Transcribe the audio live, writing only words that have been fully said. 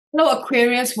Hello,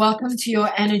 Aquarius. Welcome to your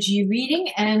energy reading,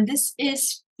 and this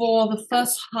is for the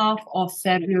first half of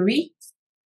February.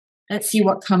 Let's see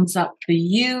what comes up for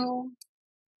you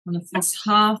on the first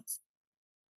half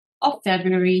of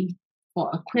February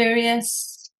for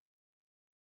Aquarius.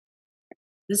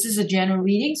 This is a general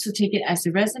reading, so take it as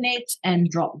it resonates and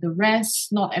drop the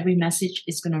rest. Not every message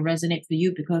is going to resonate for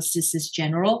you because this is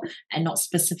general and not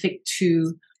specific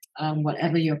to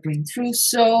whatever you're going through.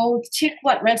 So take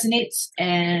what resonates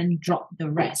and drop the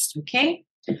rest, okay?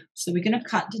 So we're going to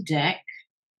cut the deck.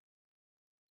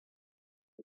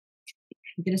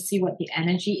 We're going to see what the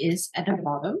energy is at the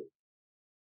bottom.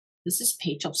 This is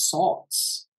Page of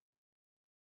Swords.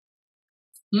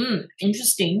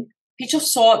 Interesting. Page of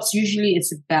Swords usually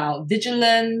it's about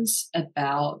vigilance,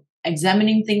 about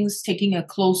examining things, taking a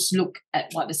close look at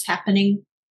what is happening.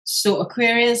 So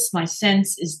Aquarius, my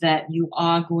sense is that you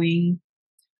are going,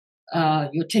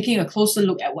 you're taking a closer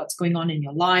look at what's going on in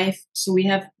your life. So we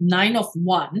have Nine of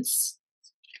Wands.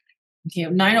 Okay,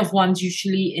 Nine of Wands,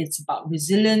 usually it's about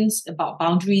resilience, about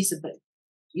boundaries, about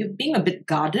you're being a bit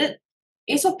guarded.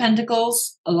 Ace of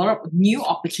Pentacles, a lot of new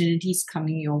opportunities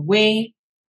coming your way.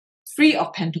 Three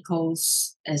of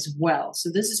Pentacles as well. So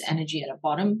this is energy at the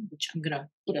bottom, which I'm going to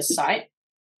put aside.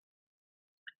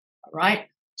 All right.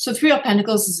 So Three of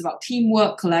Pentacles is about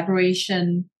teamwork,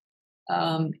 collaboration.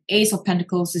 Ace of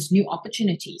Pentacles is new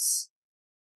opportunities.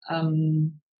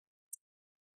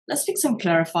 Let's pick some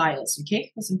clarifiers,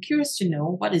 okay? Because I'm curious to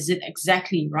know what is it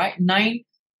exactly, right? Nine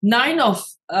of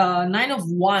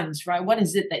Wands, right? What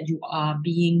is it that you are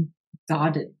being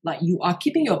guarded? Like you are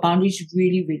keeping your boundaries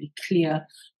really, really clear.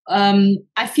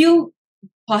 I feel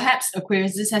perhaps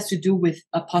Aquarius, this has to do with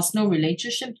a personal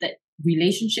relationship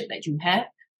that you have.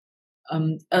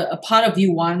 A part of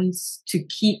you wants to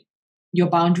keep your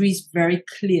boundaries very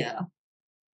clear.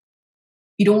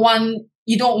 You don't want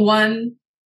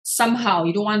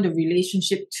the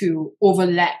relationship to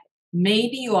overlap.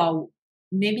 Maybe you are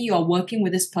working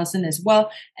with this person as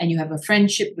well, and you have a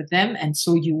friendship with them, and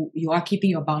so you are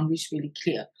keeping your boundaries really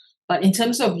clear. But in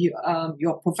terms of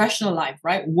your professional life,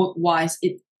 right, work-wise,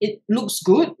 it looks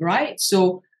good, right?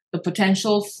 So the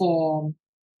potential for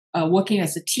working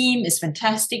as a team is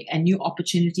fantastic, and new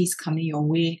opportunities coming your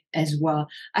way as well.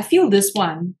 I feel this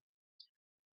one,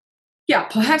 yeah,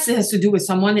 perhaps it has to do with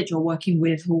someone that you're working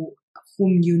with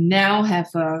whom you now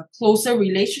have a closer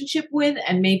relationship with,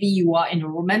 and maybe you are in a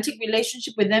romantic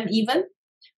relationship with them even.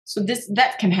 So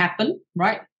that can happen,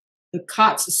 right? The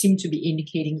cards seem to be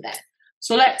indicating that.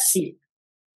 So let's see.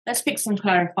 Let's pick some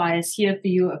clarifiers here for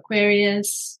you,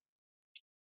 Aquarius.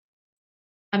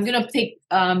 I'm going to pick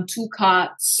 2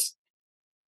 cards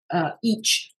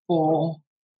each for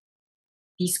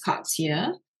these cards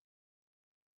here.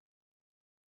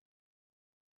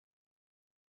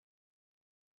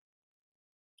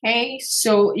 Okay,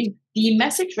 so if the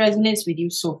message resonates with you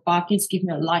so far, please give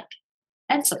me a like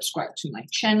and subscribe to my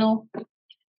channel.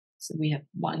 So we have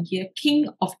one here, King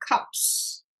of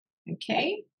Cups.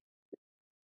 Okay.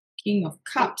 King of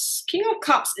Cups. King of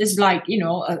Cups is like, you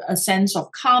know, a sense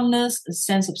of calmness, a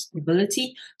sense of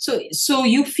stability. So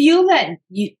you feel that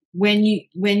when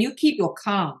you keep your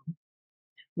calm,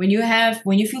 when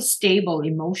you feel stable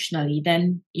emotionally,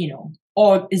 then, you know,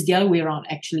 or it's the other way around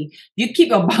actually. You keep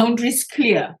your boundaries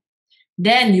clear,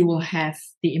 then you will have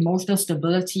the emotional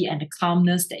stability and the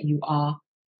calmness that you are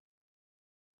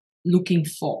looking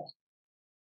for.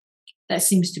 That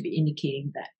seems to be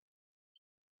indicating that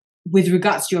with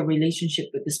regards to your relationship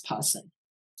with this person.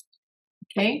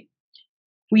 Okay.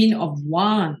 Queen of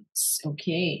Wands.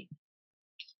 Okay.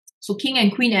 So King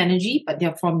and Queen energy, but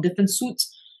they're from different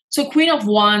suits. So Queen of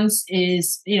Wands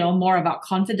is, you know, more about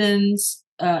confidence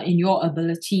in your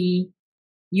ability.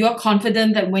 You're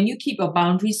confident that when you keep your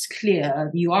boundaries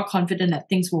clear, you are confident that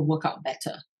things will work out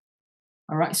better.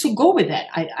 All right. So go with that.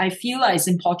 I feel like it's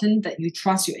important that you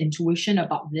trust your intuition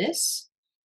about this.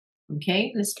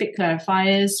 Okay. Let's pick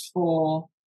clarifiers for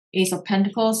Ace of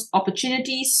Pentacles,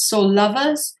 opportunities. So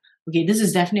lovers. Okay. This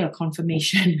is definitely a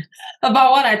confirmation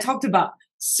about what I talked about.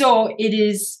 So it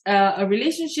is a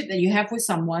relationship that you have with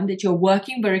someone that you're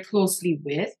working very closely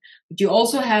with, but you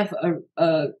also have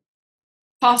a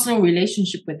personal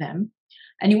relationship with them,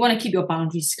 and you want to keep your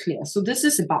boundaries clear. So this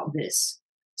is about this.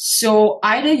 So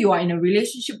either you are in a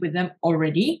relationship with them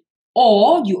already,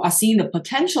 or you are seeing the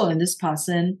potential in this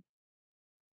person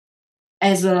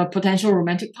as a potential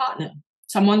romantic partner,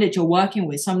 someone that you're working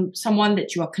with, someone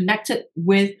that you are connected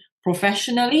with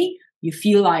professionally. You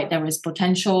feel like there is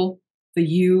potential for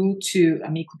you to, I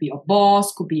mean, it could be your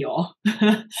boss, could be your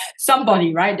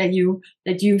somebody, right? That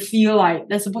you feel like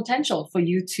there's a potential for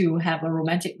you to have a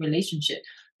romantic relationship.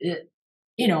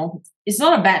 it's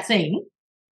not a bad thing.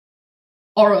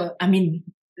 Or,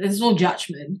 there's no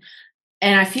judgment.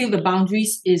 And I feel the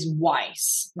boundaries is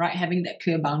wise, right? Having that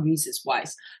clear boundaries is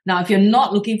wise. Now, if you're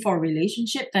not looking for a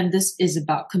relationship, then this is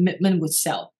about commitment with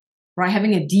self, right?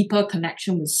 Having a deeper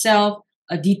connection with self,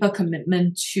 a deeper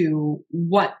commitment to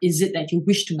what is it that you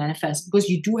wish to manifest, because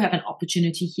you do have an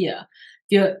opportunity here.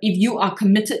 If you are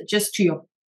committed just to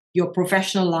your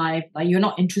professional life, like you're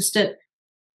not interested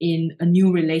in a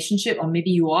new relationship, or maybe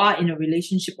you are in a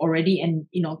relationship already and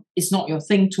it's not your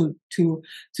thing to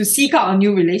seek out a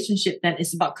new relationship, then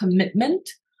it's about commitment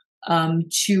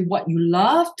to what you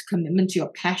loved, commitment to your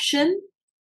passion.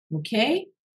 Okay.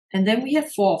 And then we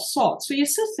have Four of Swords. So you're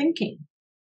still thinking.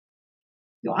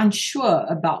 You're unsure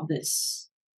about this.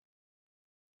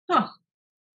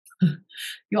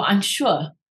 You're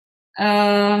unsure.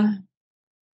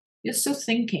 You're still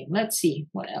thinking. Let's see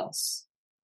what else.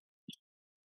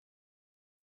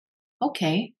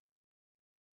 Okay.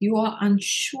 You are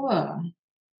unsure.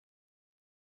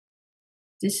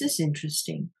 This is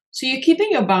interesting. So you're keeping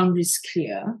your boundaries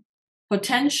clear,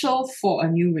 potential for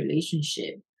a new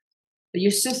relationship, but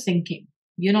you're still thinking.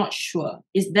 You're not sure.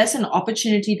 There's an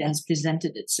opportunity that has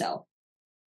presented itself.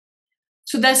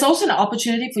 So there's also an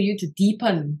opportunity for you to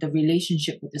deepen the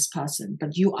relationship with this person,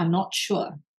 but you are not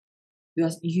sure.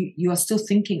 You are still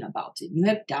thinking about it. You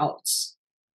have doubts.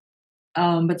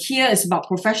 But here it's about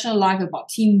professional life, about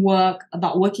teamwork,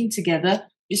 about working together.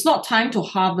 It's not time to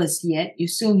harvest yet. You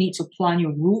still need to plant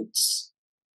your roots,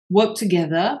 work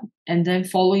together, and then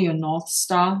follow your North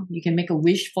Star. You can make a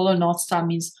wish. Follow North Star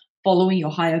means following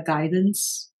your higher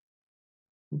guidance.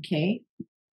 Okay. I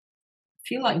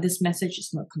feel like this message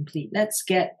is not complete. Let's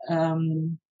get let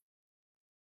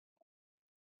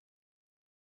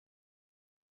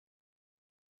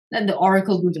the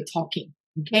Oracle do the talking.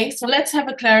 Okay, so let's have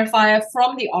a clarifier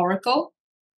from the Oracle.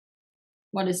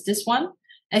 What is this one?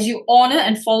 As you honor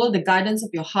and follow the guidance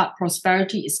of your heart,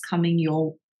 prosperity is coming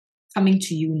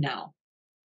to you now.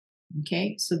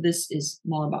 Okay, so this is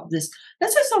more about this.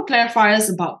 Let's have some clarifiers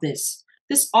about this.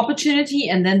 This opportunity,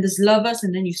 and then this lovers,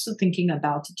 and then you're still thinking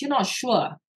about it. You're not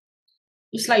sure.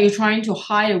 It's like you're trying to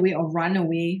hide away or run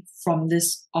away from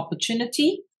this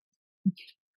opportunity.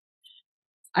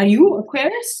 Are you,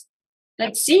 Aquarius?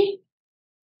 Let's see.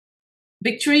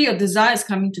 Victory, your desire is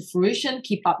coming to fruition.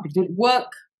 Keep up the good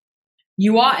work.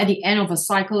 You are at the end of a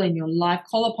cycle in your life.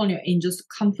 Call upon your angels to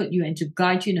comfort you and to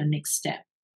guide you in the next step.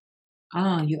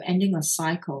 You're ending a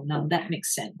cycle. Now that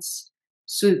makes sense.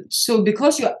 So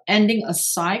because you're ending a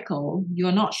cycle,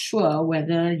 you're not sure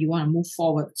whether you want to move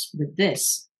forward with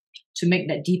this to make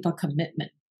that deeper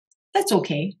commitment. That's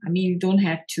okay. You don't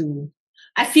have to.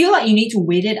 I feel like you need to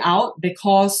wait it out,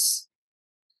 because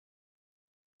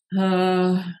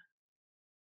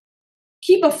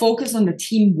keep a focus on the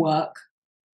teamwork,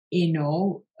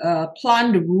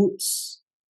 plant the roots,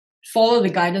 follow the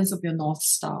guidance of your North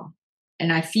Star.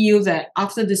 And I feel that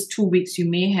after this 2 weeks, you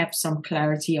may have some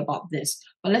clarity about this.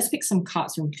 But let's pick some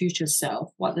cards from future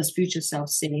self. What does future self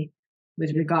say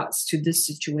with regards to this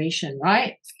situation,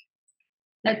 right?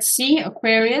 Let's see,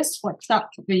 Aquarius, what's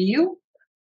up for you?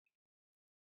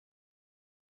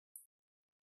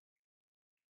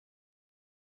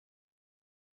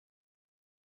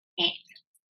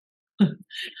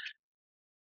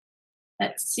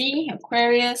 Let's see,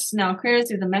 Aquarius. Now, Aquarius,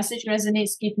 if the message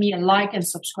resonates, give me a like and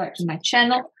subscribe to my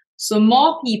channel so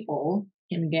more people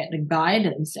can get the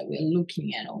guidance that we're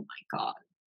looking at. Oh my God,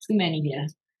 too many here.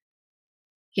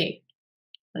 Okay,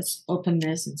 let's open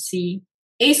this and see.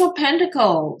 Ace of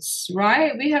Pentacles,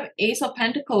 right? We have Ace of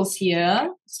Pentacles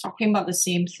here. It's talking about the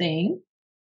same thing.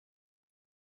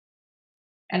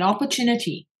 An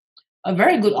opportunity, a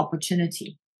very good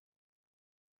opportunity.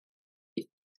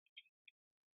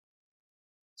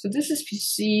 So this is, you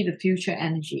see, the future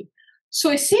energy.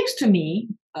 So it seems to me,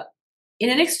 in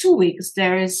the next 2 weeks,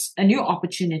 there is a new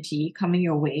opportunity coming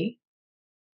your way.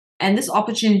 And this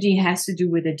opportunity has to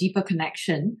do with a deeper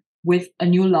connection with a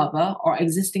new lover or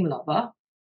existing lover,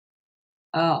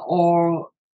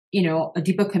 or, a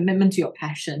deeper commitment to your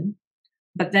passion.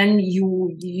 But then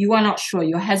you are not sure.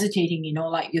 You're hesitating,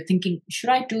 like you're thinking, should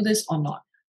I do this or not?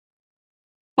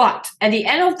 But at the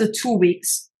end of the 2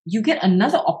 weeks, you get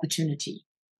another opportunity.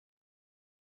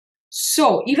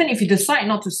 So even if you decide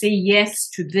not to say yes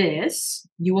to this,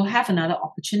 you will have another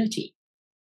opportunity.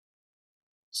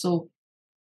 So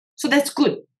that's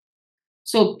good.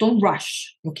 So don't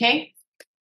rush, okay?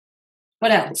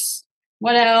 What else?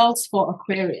 What else for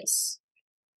Aquarius?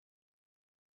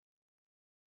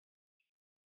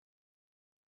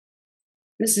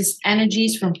 This is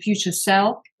energies from future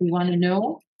self. We want to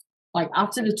know, like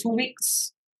after the 2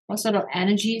 weeks, what sort of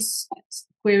energies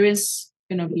Aquarius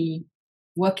gonna be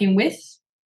working with?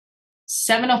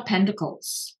 Seven of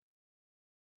Pentacles.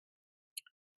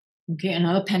 Okay,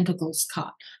 another Pentacles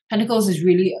card. Pentacles is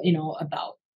really,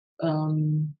 about,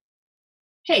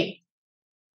 hey,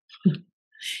 you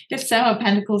have Seven of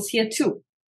Pentacles here too.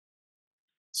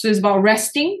 So it's about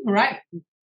resting, right?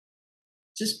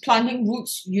 Just planting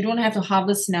roots. You don't have to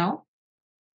harvest now.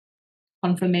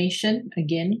 Confirmation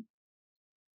again.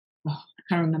 Oh, I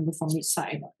can't remember from which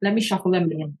side. Let me shuffle them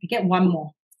again. I get one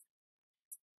more.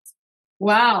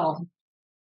 Wow.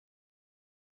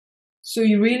 So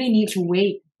you really need to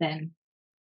wait then.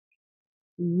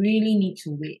 You really need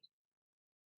to wait.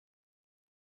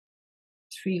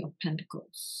 Three of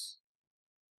Pentacles.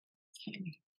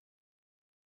 Okay.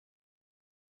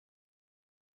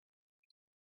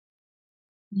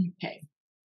 Okay.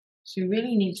 So you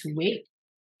really need to wait.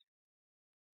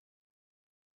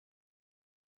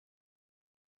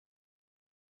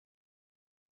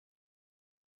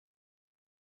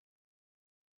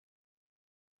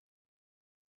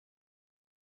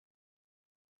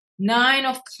 Nine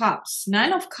of Cups.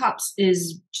 Nine of Cups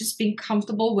is just being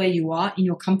comfortable where you are in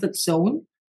your comfort zone.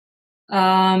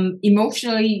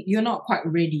 Emotionally, you're not quite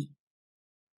ready.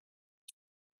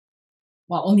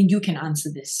 Well, only you can answer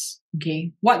this.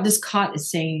 Okay. What this card is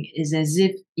saying is as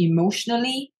if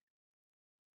emotionally,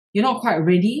 you're not quite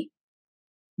ready.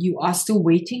 You are still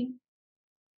waiting.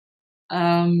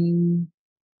 You're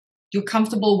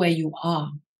comfortable where you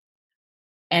are.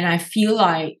 And I feel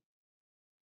like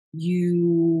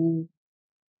you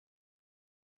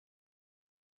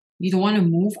don't want to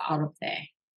move out of there.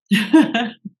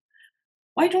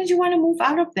 Why don't you want to move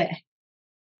out of there?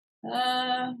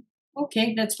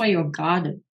 Okay, that's why you're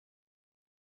guarded.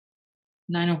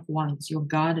 Nine of Wands, you're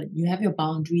guarded. You have your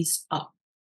boundaries up.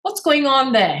 What's going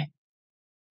on there?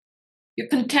 You're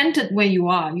contented where you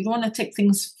are. You don't want to take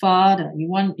things further.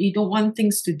 You don't want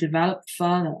things to develop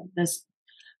further. There's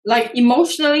like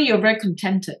emotionally, you're very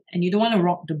contented and you don't want to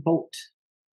rock the boat.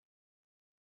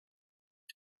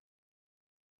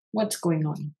 What's going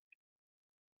on?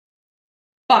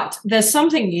 But there's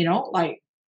something,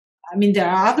 there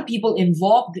are other people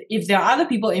involved. If there are other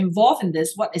people involved in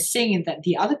this, what it's saying is that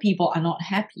the other people are not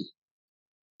happy.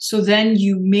 So then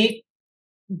you may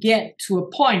get to a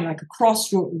point like a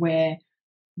crossroad where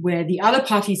the other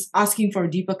party is asking for a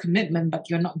deeper commitment,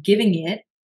 but you're not giving it,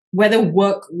 whether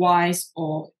work-wise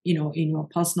or, in your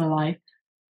personal life.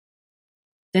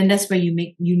 Then that's where you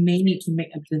may need to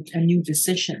make a new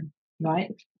decision,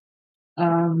 right?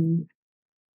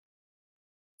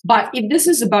 But if this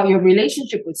is about your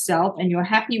relationship with self and you're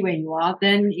happy where you are,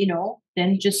 then,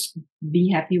 then just be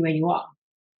happy where you are.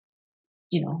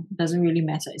 It doesn't really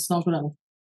matter. It's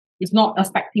not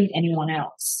affecting anyone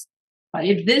else. But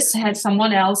if this has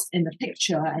someone else in the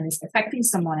picture and it's affecting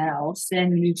someone else,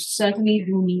 then you certainly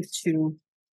do need to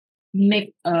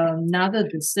make another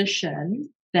decision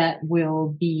that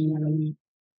will be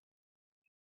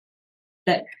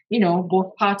that,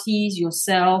 both parties,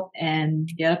 yourself and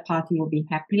the other party will be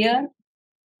happier.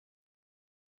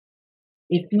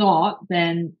 If not,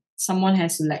 then someone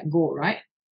has to let go, right?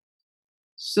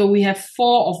 So we have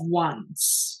Four of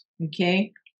Wands,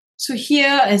 okay? So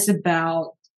here is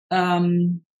about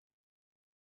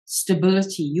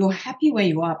stability. You're happy where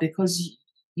you are because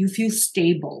you feel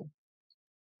stable.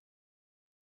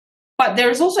 But there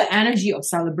is also energy of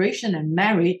celebration and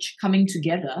marriage coming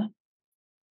together.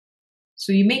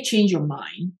 So you may change your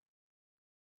mind,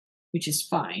 which is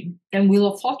fine. Then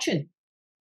Wheel of Fortune.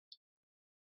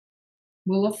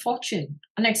 Wheel of Fortune.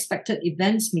 Unexpected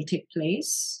events may take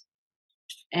place.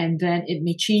 And then it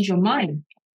may change your mind.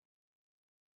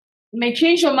 It may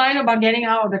change your mind about getting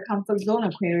out of the comfort zone,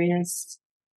 Aquarius.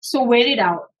 So wait it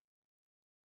out.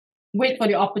 Wait for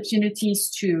the opportunities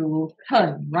to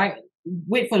turn, right?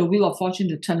 Wait for the Wheel of Fortune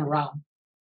to turn around.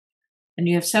 And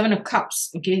you have Seven of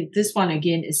Cups. Okay, this one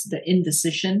again is the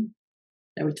indecision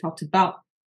that we talked about.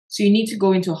 So you need to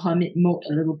go into hermit mode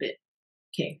a little bit.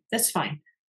 Okay, that's fine.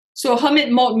 So hermit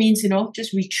mode means,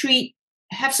 just retreat,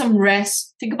 have some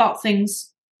rest, think about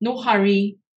things, no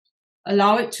hurry,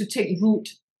 allow it to take root,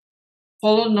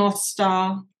 follow North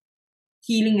Star,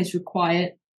 healing is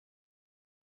required.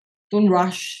 Don't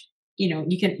rush. You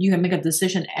can make a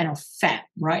decision end of Feb,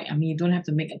 right? You don't have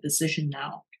to make a decision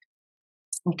now.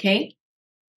 Okay.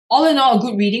 All in all, a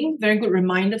good reading, very good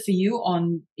reminder for you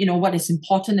on, what is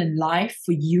important in life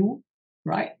for you,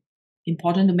 right?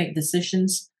 Important to make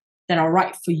decisions that are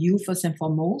right for you first and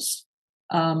foremost.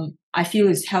 I feel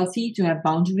it's healthy to have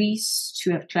boundaries,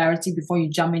 to have clarity before you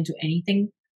jump into anything.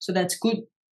 So that's good.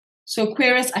 So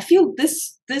Aquarius, I feel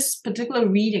this particular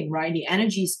reading, right? The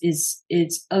energies is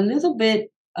a little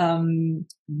bit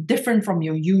different from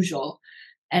your usual.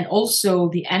 And also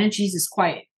the energies is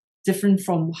quite different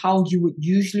from how you would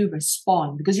usually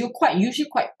respond, because you're usually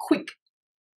quite quick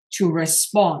to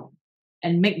respond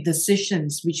and make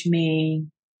decisions which may,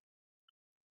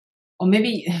 or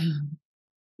maybe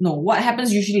no, what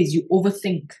happens usually is you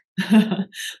overthink.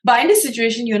 But in this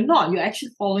situation, you're not. You're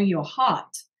actually following your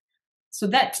heart. So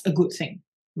that's a good thing,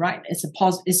 right?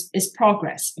 It's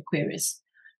progress, Aquarius.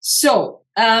 So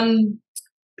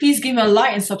please give me a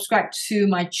like and subscribe to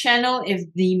my channel if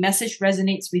the message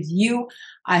resonates with you.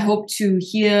 I hope to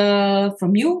hear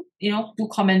from you. Do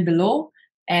comment below.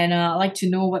 And I'd like to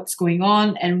know what's going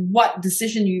on and what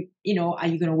decision are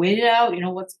you going to wait it out?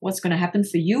 What's going to happen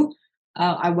for you?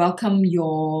 I welcome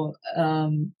your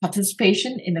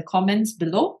participation in the comments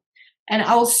below. And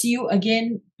I will see you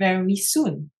again very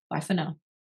soon. Bye for now.